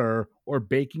water, or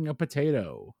baking a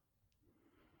potato?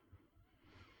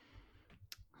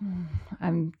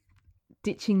 I'm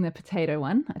ditching the potato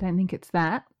one. I don't think it's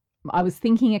that. I was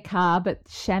thinking a car, but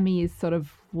chamois is sort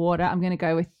of water. I'm going to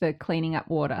go with the cleaning up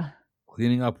water.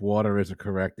 Cleaning up water is a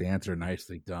correct answer.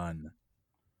 Nicely done.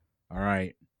 All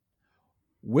right.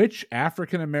 Which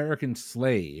African-American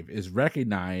slave is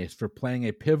recognized for playing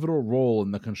a pivotal role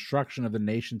in the construction of the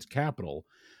nation's capital,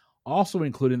 also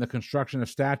including the construction of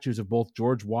statues of both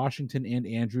George Washington and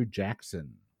Andrew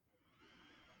Jackson?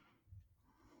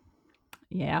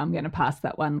 Yeah, I'm going to pass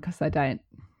that one because I don't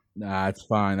Nah, it's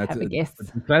fine. That's Have a guess.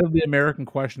 decidedly American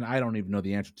question. I don't even know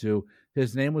the answer to.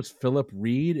 His name was Philip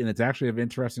Reed, and it's actually an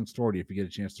interesting story if you get a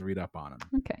chance to read up on him.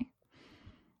 Okay.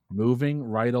 Moving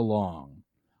right along.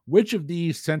 Which of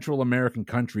these Central American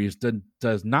countries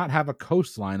does not have a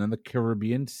coastline on the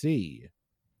Caribbean Sea?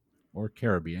 Or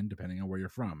Caribbean, depending on where you're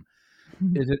from.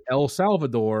 Is it El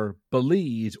Salvador,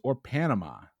 Belize, or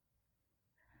Panama?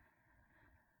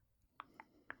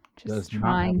 Just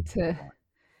trying to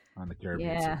on the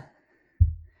Caribbean Sea. Yeah.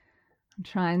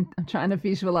 I'm trying to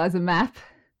visualize a map.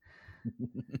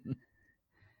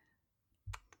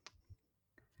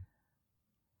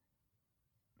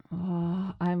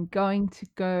 I'm going to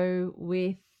go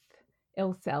with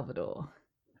El Salvador.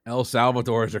 El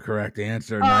Salvador is the correct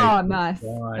answer. Oh, nice.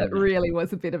 That really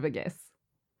was a bit of a guess.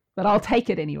 But I'll take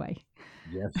it anyway.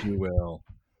 Yes, you will.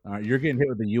 All right, you're getting hit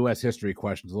with the U.S. history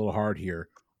questions. A little hard here.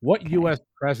 What U.S.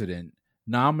 president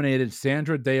nominated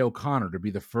Sandra Day O'Connor to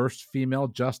be the first female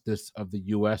justice of the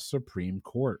U.S. Supreme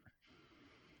Court?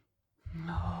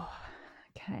 Oh,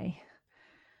 okay.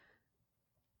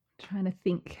 Trying to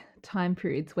think time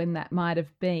periods when that might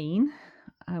have been.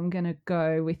 I'm going to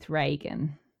go with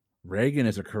Reagan. Reagan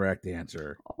is a correct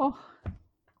answer. Oh.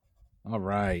 All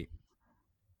right.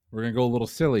 We're going to go a little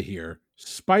silly here.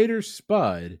 Spider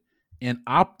Spud and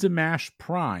Optimash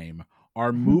Prime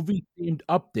are movie-themed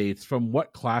updates from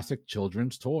what classic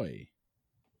children's toy?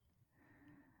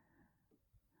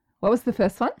 What was the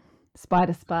first one?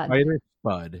 Spider Spud. Spider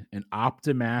Spud and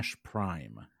Optimash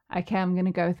Prime. Okay, I'm going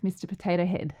to go with Mr. Potato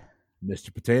Head.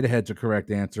 Mr. Potato Head's a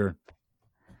correct answer.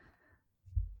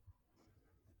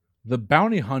 The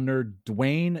bounty hunter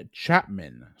Dwayne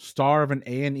Chapman, star of an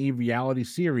A&E reality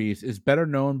series, is better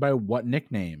known by what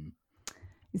nickname?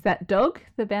 Is that Dog,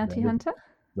 the bounty hunter?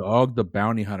 Dog, the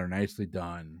bounty hunter. Nicely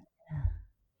done.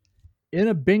 In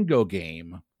a bingo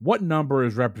game, what number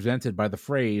is represented by the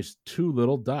phrase two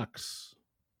little ducks?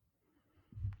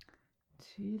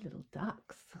 Two little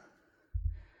ducks.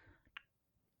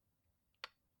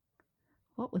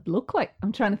 What would look like?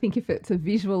 I'm trying to think if it's a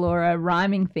visual or a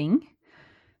rhyming thing.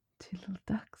 Two little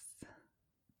ducks.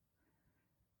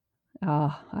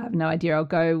 Oh, I have no idea. I'll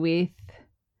go with...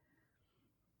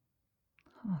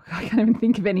 Oh, I can't even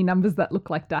think of any numbers that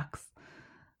look like ducks.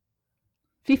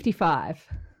 55.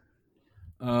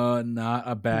 Not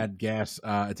a bad guess.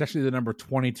 It's actually the number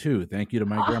 22. Thank you to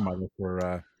my grandmother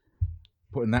for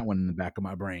putting that one in the back of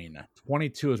my brain.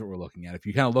 22 is what we're looking at. If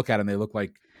you kind of look at them, they look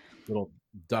like little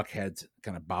duck heads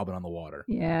kind of bobbing on the water.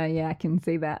 Yeah, I can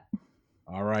see that.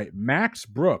 All right. Max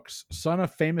Brooks, son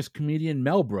of famous comedian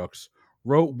Mel Brooks,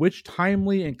 wrote which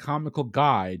timely and comical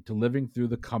guide to living through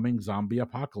the coming zombie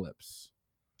apocalypse?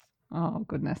 Oh,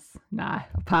 goodness. Nah,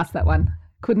 I'll pass that one.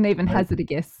 Couldn't even hazard a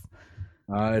guess.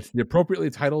 It's the appropriately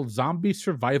titled Zombie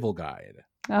Survival Guide.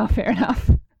 Oh, fair enough.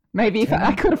 Maybe if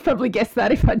I could have probably guessed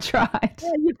that if I tried.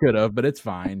 Yeah, you could have, but it's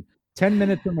fine. 10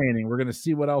 minutes remaining. We're going to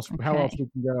see how else we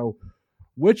can go.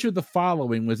 Which of the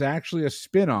following was actually a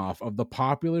spin-off of the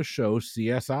popular show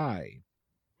CSI?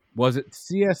 Was it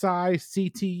CSI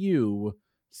CTU,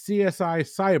 CSI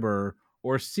Cyber,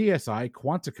 or CSI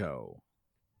Quantico?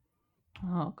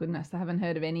 Oh, goodness. I haven't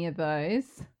heard of any of those.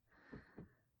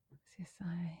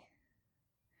 CSI.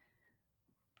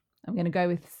 I'm going to go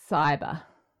with Cyber.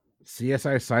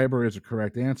 CSI Cyber is a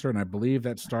correct answer, and I believe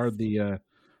that starred the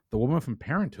woman from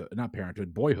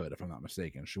Boyhood, if I'm not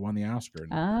mistaken. She won the Oscar.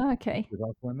 Okay. She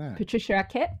also won that. Patricia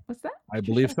Arquette, was that? I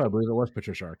believe so. I believe it was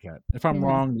Patricia Arquette. If I'm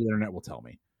wrong, the internet will tell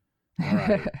me. All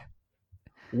right.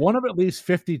 One of at least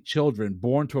 50 children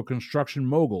born to a construction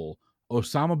mogul,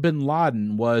 Osama bin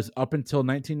Laden was, up until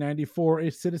 1994,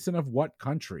 a citizen of what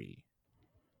country?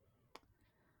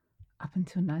 Up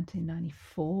until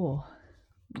 1994.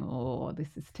 Oh,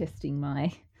 this is testing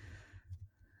my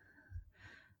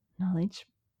knowledge.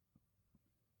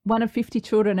 One of 50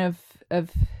 children of...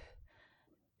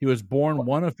 He was born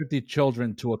one of 50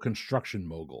 children to a construction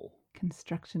mogul.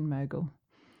 Construction mogul.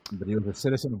 But he was a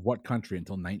citizen of what country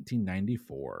until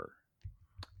 1994?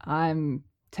 I'm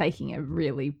taking a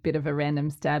really bit of a random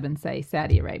stab and say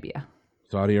Saudi Arabia.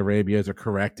 Saudi Arabia is a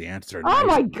correct answer. Oh,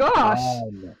 my gosh.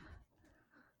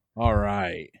 All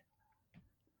right.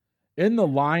 In The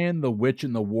Lion, the Witch,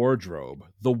 and the Wardrobe,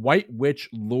 the White Witch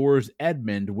lures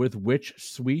Edmund with which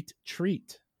sweet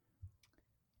treat?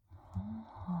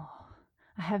 Oh,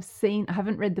 I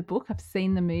haven't read the book. I've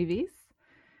seen the movies.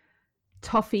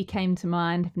 Toffee came to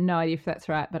mind. I have no idea if that's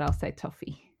right, but I'll say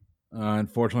toffee.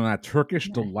 Unfortunately not. Turkish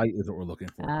Delight is what we're looking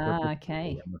for.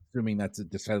 Okay. I'm assuming that's a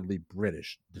decidedly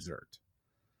British dessert.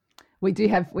 We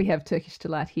have Turkish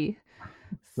Delight here.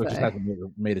 So it just hasn't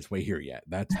made its way here yet.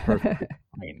 That's perfect.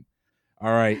 Fine.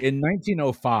 All right. In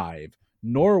 1905,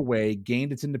 Norway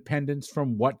gained its independence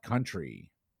from what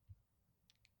country?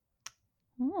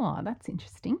 Oh, that's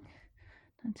interesting.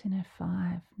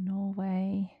 1905,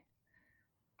 Norway.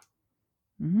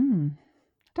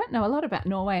 Don't know a lot about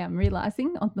Norway, I'm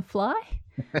realizing on the fly.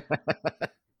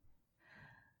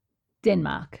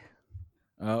 Denmark.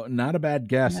 Oh, not a bad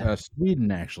guess. No.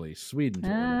 Sweden, actually. Sweden.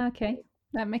 Okay.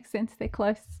 That makes sense. They're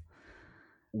close.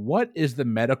 What is the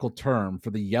medical term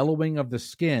for the yellowing of the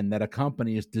skin that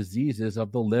accompanies diseases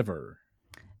of the liver?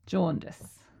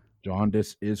 Jaundice.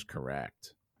 Jaundice is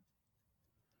correct.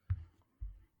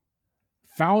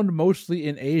 Found mostly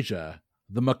in Asia,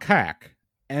 the macaque,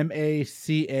 M-A-C-A-Q-U-E,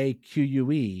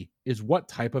 is what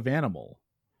type of animal?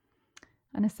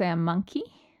 I'm going to say a monkey.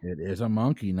 It is a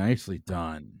monkey. Nicely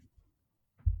done.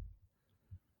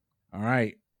 All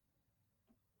right.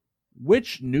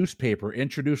 Which newspaper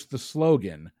introduced the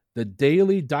slogan, "The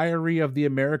Daily Diary of the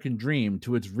American Dream,"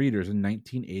 to its readers in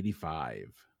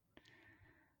 1985?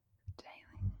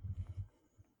 Daily.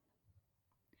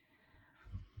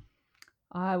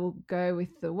 I will go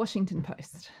with the Washington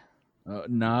Post.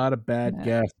 Not a bad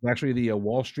guess. It's actually the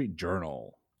Wall Street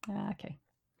Journal. Okay.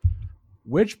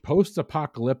 Which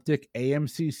post-apocalyptic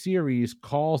AMC series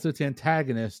calls its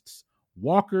antagonists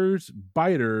walkers,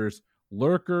 biters,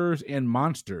 lurkers, and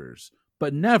monsters,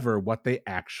 but never what they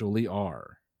actually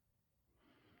are?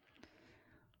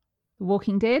 The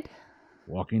Walking Dead.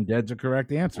 Walking Dead's a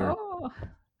correct answer. Oh,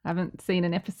 I haven't seen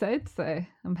an episode, so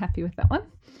I'm happy with that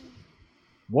one.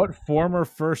 What former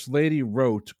First Lady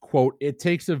wrote, quote, "It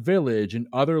takes a village and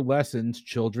other lessons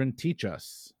children teach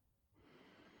us"?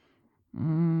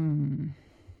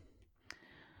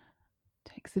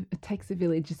 It takes a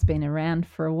village has been around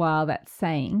for a while, that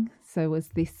saying. So was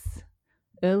this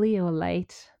early or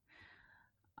late?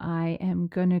 I am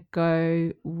going to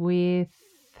go with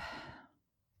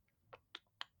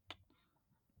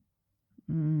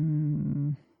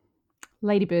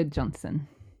Lady Bird Johnson.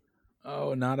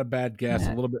 Oh, not a bad guess.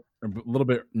 No. A little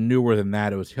bit newer than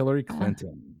that. It was Hillary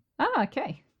Clinton.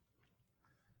 Okay.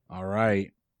 All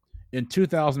right. In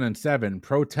 2007,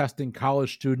 protesting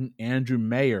college student Andrew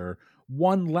Mayer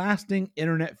won lasting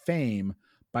internet fame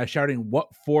by shouting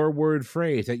what four-word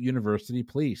phrase at university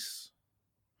police?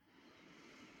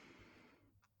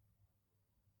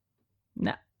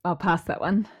 No, I'll pass that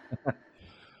one.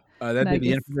 That'd be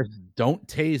the infamous "Don't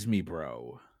tase me,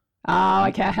 bro." Oh,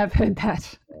 okay. I have heard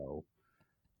that. Oh.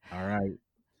 All right.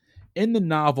 In the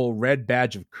novel Red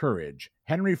Badge of Courage,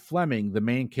 Henry Fleming, the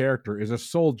main character, is a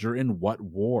soldier in what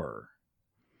war?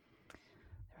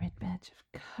 Red Badge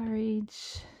of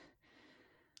Courage.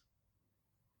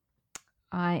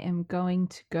 I am going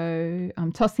to go,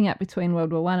 I'm tossing up between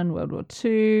World War I and World War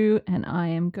II, and I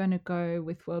am going to go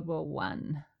with World War I.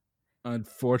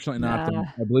 Unfortunately not.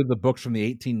 I believe the book's from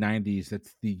the 1890s.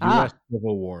 That's the U.S.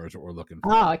 Civil War is what we're looking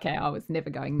for. Oh, okay. I was never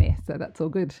going there, so that's all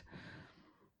good.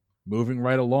 Moving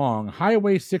right along,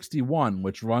 Highway 61,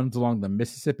 which runs along the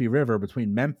Mississippi River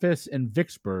between Memphis and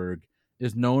Vicksburg,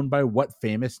 is known by what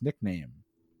famous nickname?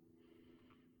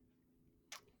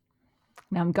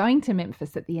 Now, I'm going to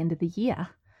Memphis at the end of the year,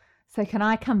 so can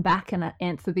I come back and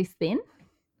answer this then?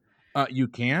 You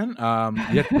can. You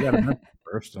have to go to Memphis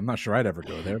first. I'm not sure I'd ever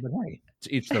go there, but hey,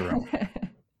 to each their own.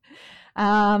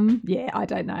 Yeah, I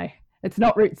don't know. It's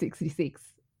not Route 66.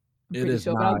 It is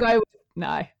sure, not. But I'll go with,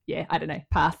 no. Yeah, I don't know.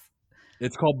 Pass.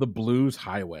 It's called the Blues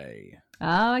Highway.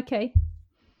 Oh, okay.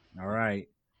 All right.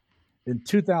 In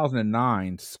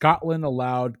 2009, Scotland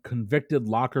allowed convicted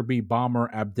Lockerbie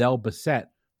bomber Abdel Bassett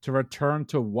to return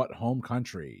to what home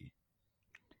country?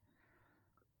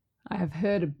 I have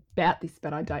heard about this,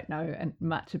 but I don't know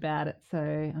much about it, so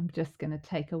I'm just going to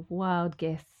take a wild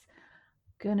guess.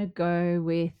 Going to go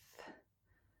with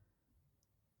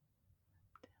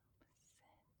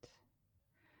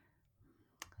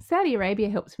Saudi Arabia.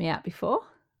 Helped me out before.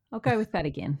 I'll go with that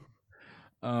again.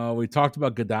 We talked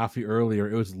about Gaddafi earlier.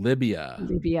 It was Libya.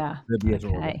 Libya's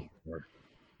okay.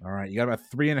 All right. You got about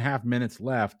 3.5 minutes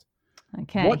left.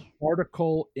 Okay. What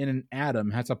particle in an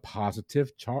atom has a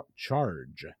positive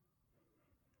charge?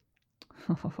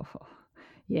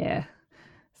 Yeah.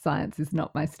 Science is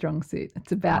not my strong suit.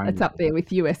 It's up there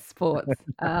with US sports.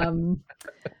 An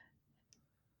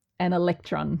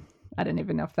electron. I don't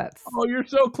even know if that's... Oh, you're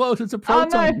so close. It's a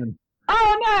proton.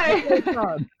 Oh,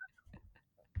 no.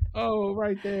 Oh,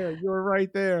 right there. You're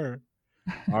right there.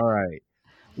 All right.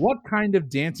 What kind of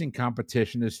dancing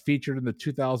competition is featured in the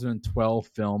 2012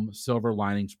 film Silver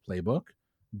Linings Playbook?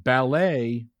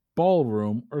 Ballet,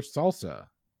 ballroom, or salsa?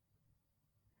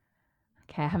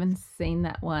 Okay, I haven't seen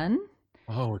that one.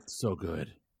 Oh, it's so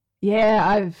good.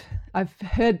 Yeah, I've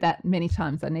heard that many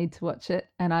times. I need to watch it,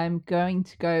 and I'm going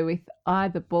to go with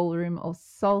either ballroom or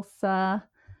salsa.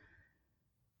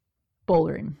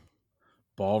 Ballroom.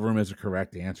 Ballroom is a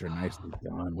correct answer. Nicely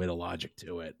done. Way to logic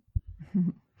to it.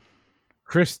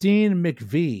 Christine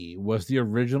McVie was the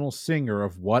original singer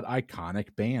of what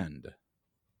iconic band?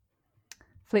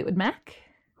 Fleetwood Mac.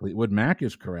 Fleetwood Mac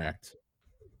is correct.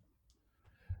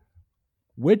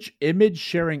 Which image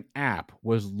sharing app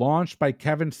was launched by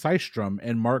Kevin Systrom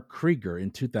and Mark Krieger in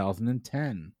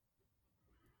 2010?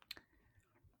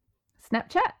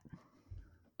 Snapchat.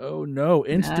 Oh no,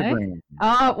 Instagram. No.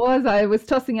 Oh, it was. I was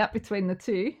tossing up between the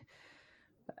two.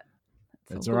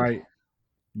 That's all right.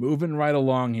 Moving right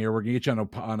along here. We're going to get you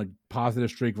on a positive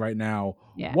streak right now.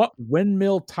 Yeah. What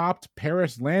windmill-topped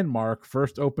Paris landmark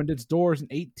first opened its doors in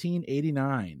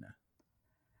 1889?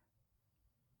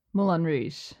 Moulin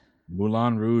Rouge.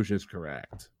 Moulin Rouge is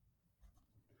correct.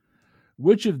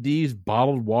 Which of these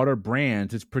bottled water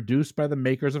brands is produced by the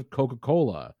makers of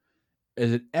Coca-Cola?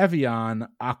 Is it Evian,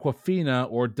 Aquafina,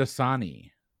 or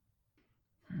Dasani?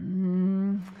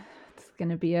 It's going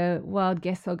to be a wild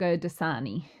guess. I'll go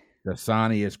Dasani.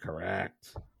 Dasani is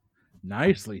correct.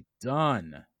 Nicely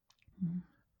done.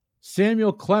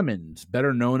 Samuel Clemens,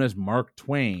 better known as Mark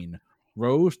Twain,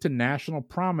 rose to national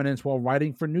prominence while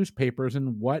writing for newspapers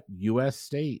in what U.S.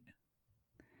 state?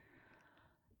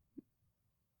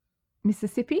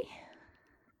 Mississippi?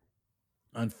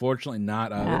 Unfortunately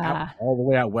not. All the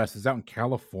way out west. It's out in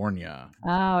California.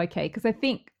 Oh, okay. Because I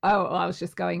think, I was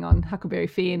just going on Huckleberry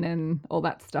Finn and all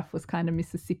that stuff was kind of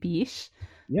Mississippi-ish.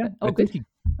 Yeah, I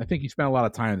think he spent a lot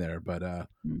of time there, but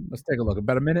let's take a look.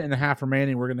 About a minute and a half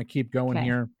remaining. We're going to keep going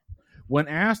here. When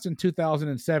asked in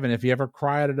 2007 if he ever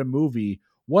cried at a movie,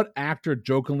 what actor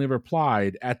jokingly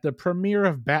replied, "At the premiere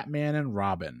of Batman and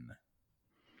Robin"?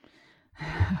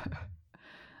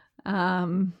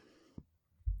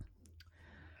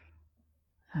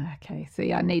 Okay, so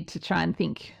I need to try and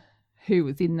think who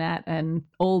was in that, and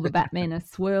all the Batmen are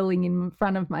swirling in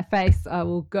front of my face. I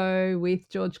will go with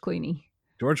George Clooney.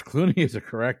 George Clooney is a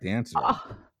correct answer.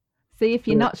 Oh, see, if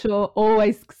you're not sure,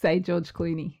 always say George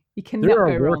Clooney. You cannot go wrong.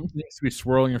 There are worse things to be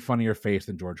swirling in front of your face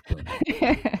than George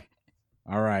Clooney.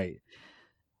 All right.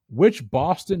 Which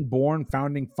Boston-born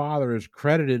founding father is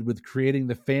credited with creating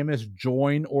the famous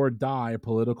Join or Die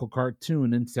political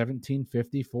cartoon in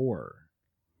 1754?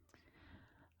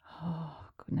 Oh,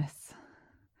 goodness.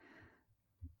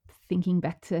 Thinking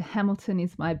back to Hamilton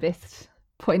is my best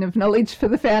point of knowledge for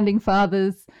the founding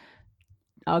fathers.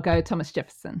 I'll go Thomas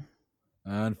Jefferson.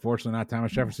 Unfortunately, not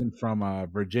Thomas Jefferson from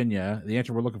Virginia. The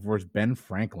answer we're looking for is Ben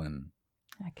Franklin.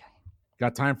 Okay.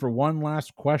 Got time for one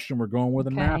last question. We're going with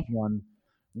a math one.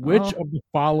 Which of the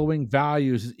following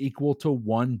values is equal to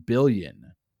 1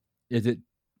 billion? Is it...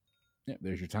 Yeah,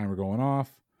 there's your timer going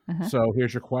off. So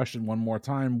here's your question one more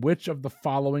time. Which of the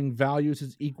following values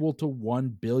is equal to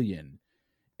 1 billion?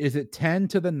 Is it 10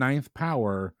 to the 9th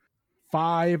power,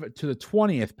 5 to the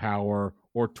 20th power,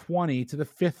 or 20 to the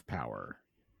 5th power?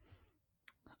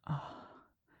 Oh,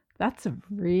 that's a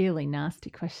really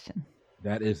nasty question.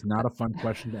 That is not a fun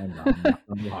question to end on. I'm not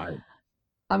gonna lie.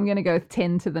 I'm going to go with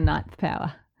 10 to the 9th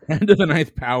power. 10 to the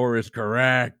 9th power is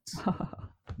correct.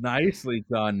 Nicely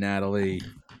done, Natalie.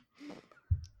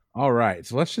 All right,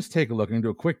 so let's just take a look and do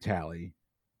a quick tally.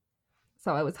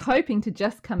 So I was hoping to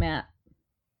just come out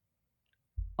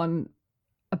on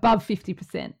above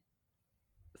 50%.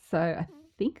 So I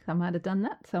think I might have done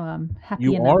that. So I'm happy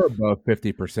You enough. are above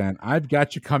 50%. I've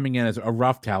got you coming in as a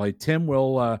rough tally. Tim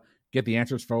will get the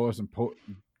answers for us and post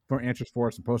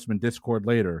them in Discord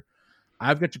later.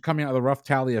 I've got you coming out with a rough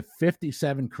tally of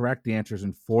 57 correct answers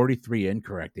and 43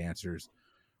 incorrect answers,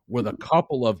 with a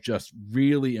couple of just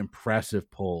really impressive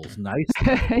pulls. Nice.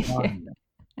 That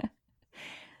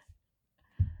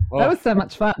was so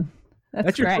much fun.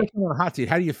 That's your great. first one on the hot seat.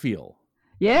 How do you feel?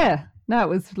 Yeah, no, it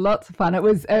was lots of fun. It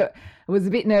was a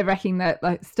bit nerve-wracking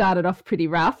that started off pretty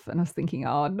rough, and I was thinking,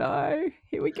 oh no,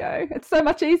 here we go. It's so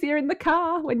much easier in the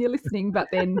car when you're listening. But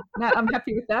then, no, I'm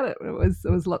happy with that. It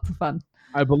was lots of fun.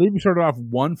 I believe you started off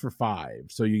 1 for 5,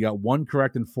 so you got 1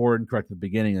 correct and 4 incorrect at the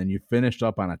beginning, and you finished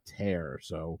up on a tear.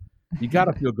 So you got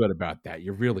to feel good about that.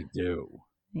 You really do.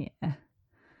 Yeah.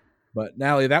 But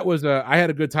Natalie, that was I had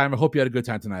a good time. I hope you had a good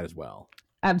time tonight as well.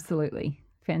 Absolutely.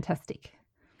 Fantastic.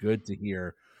 Good to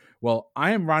hear. Well,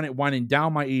 I am winding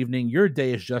down my evening. Your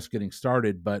day is just getting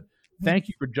started, but thank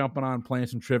you for jumping on and playing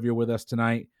some trivia with us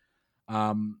tonight.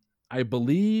 I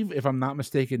believe, if I'm not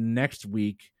mistaken, next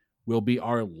week will be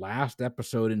our last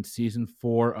episode in season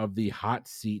 4 of the Hot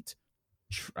Seat,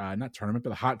 not tournament,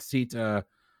 but the Hot Seat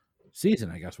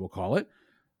season, I guess we'll call it.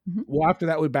 Well, after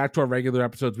that, we're back to our regular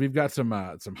episodes. We've got some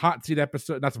hot seat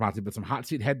episodes, not some hot seat, but some hot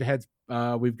seat head-to-heads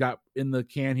we've got in the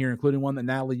can here, including one that,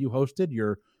 Natalie, you hosted.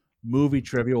 Your movie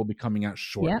trivia will be coming out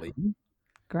shortly. Yep.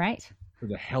 Great. It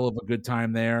was a hell of a good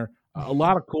time there. A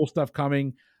lot of cool stuff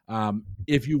coming.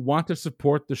 If you want to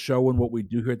support the show and what we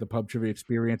do here at the Pub Trivia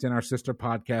Experience and our sister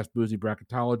podcast, Boozy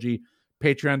Bracketology,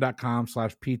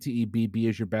 patreon.com/PTEBB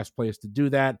is your best place to do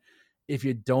that. If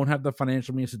you don't have the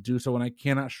financial means to do so, and I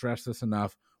cannot stress this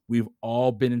enough, we've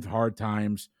all been in hard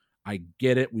times. I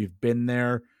get it. We've been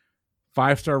there.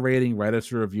 5-star rating, write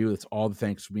us a review. That's all the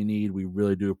thanks we need. We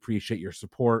really do appreciate your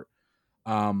support.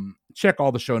 Check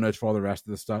all the show notes for all the rest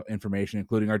of the stuff, information,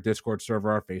 including our Discord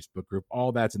server, our Facebook group.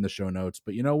 All that's in the show notes.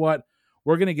 But you know what?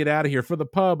 We're going to get out of here for the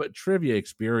Pub Trivia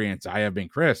Experience. I have been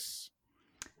Chris.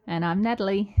 And I'm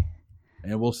Natalie.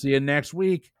 And we'll see you next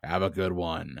week. Have a good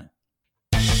one.